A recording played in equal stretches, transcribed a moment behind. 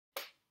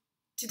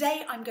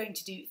Today I'm going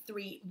to do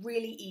 3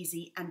 really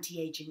easy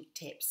anti-aging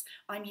tips.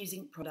 I'm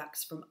using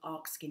products from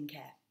ARK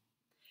Skincare.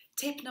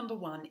 Tip number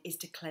 1 is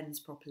to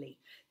cleanse properly.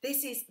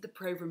 This is the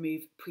Pro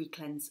Remove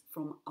Pre-Cleanse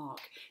from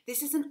ARK.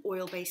 This is an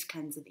oil-based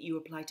cleanser that you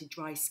apply to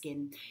dry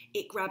skin.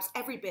 It grabs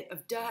every bit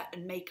of dirt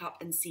and makeup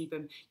and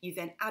sebum. You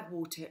then add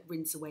water,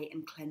 rinse away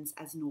and cleanse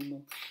as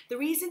normal. The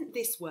reason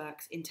this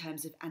works in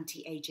terms of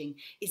anti-aging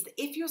is that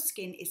if your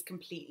skin is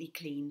completely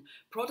clean,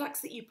 products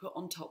that you put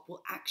on top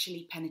will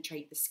actually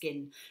penetrate the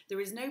skin.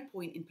 There is no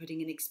point in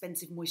putting an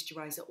expensive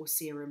moisturiser or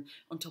serum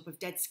on top of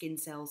dead skin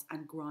cells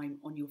and grime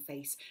on your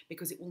face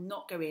because it will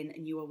not go in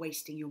and you are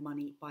wasting your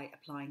money by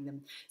applying them.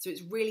 So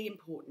it's really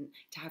important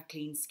to have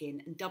clean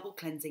skin, and double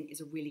cleansing is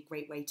a really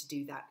great way to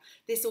do that.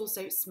 This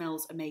also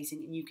smells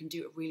amazing and you can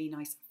do a really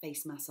nice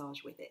face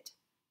massage with it.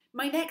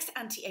 My next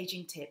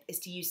anti-aging tip is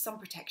to use sun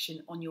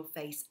protection on your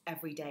face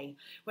every day.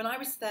 When I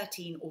was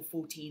 13 or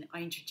 14, I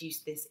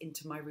introduced this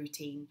into my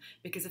routine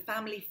because a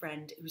family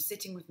friend who was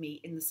sitting with me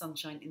in the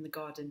sunshine in the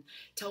garden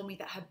told me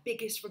that her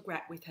biggest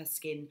regret with her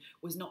skin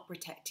was not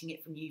protecting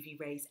it from UV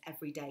rays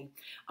every day.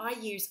 I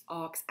use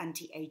ARK's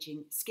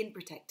anti-aging skin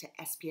protector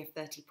SPF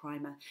 30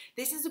 primer.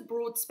 This is a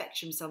broad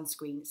spectrum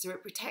sunscreen, so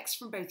it protects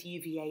from both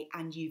UVA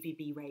and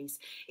UVB rays.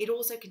 It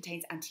also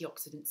contains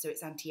antioxidants, so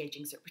it's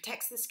anti-aging, so it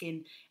protects the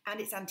skin and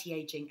it's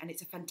anti-aging, and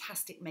it's a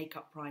fantastic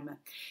makeup primer.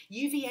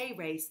 UVA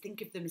rays, think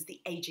of them as the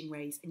aging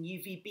rays, and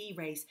UVB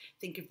rays,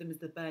 think of them as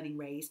the burning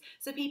rays.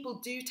 So people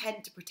do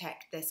tend to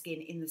protect their skin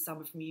in the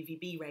summer from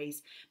UVB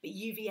rays, but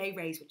UVA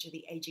rays, which are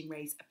the aging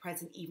rays, are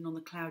present even on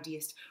the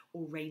cloudiest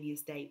or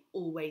rainiest day.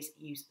 Always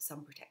use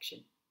sun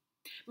protection.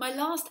 My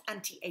last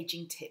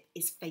anti-aging tip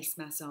is face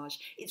massage.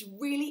 It's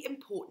really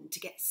important to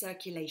get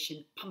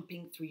circulation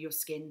pumping through your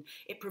skin.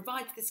 It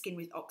provides the skin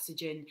with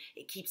oxygen,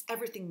 it keeps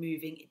everything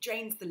moving, it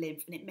drains the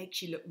lymph and it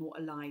makes you look more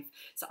alive.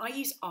 So I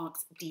use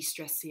ARK's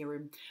De-Stress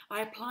Serum.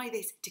 I apply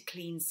this to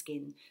clean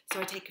skin. So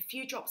I take a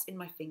few drops in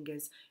my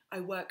fingers,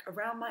 I work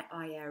around my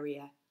eye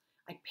area,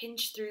 I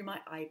pinch through my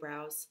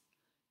eyebrows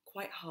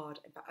quite hard.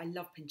 In fact, I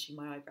love pinching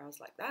my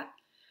eyebrows like that.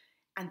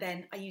 And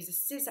then I use a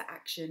scissor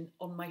action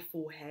on my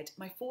forehead.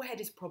 My forehead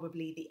is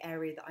probably the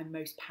area that I'm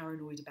most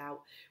paranoid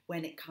about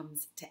when it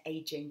comes to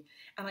aging.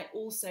 And I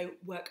also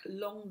work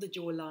along the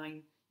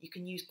jawline. You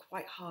can use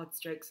quite hard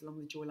strokes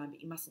along the jawline,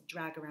 but you mustn't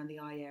drag around the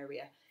eye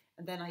area.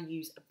 And then I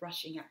use a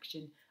brushing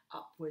action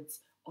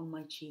upwards on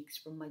my cheeks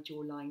from my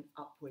jawline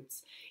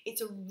upwards.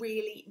 It's a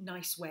really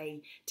nice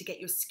way to get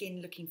your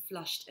skin looking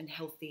flushed and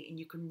healthy, and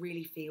you can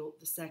really feel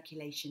the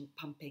circulation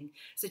pumping.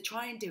 So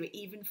try and do it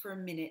even for a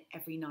minute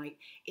every night.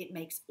 It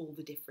makes all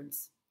the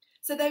difference.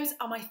 So those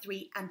are my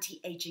 3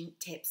 anti-aging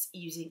tips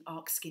using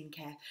ARK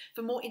Skincare.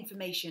 For more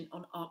information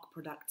on ARK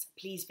products,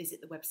 please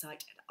visit the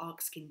website at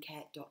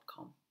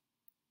arkskincare.com.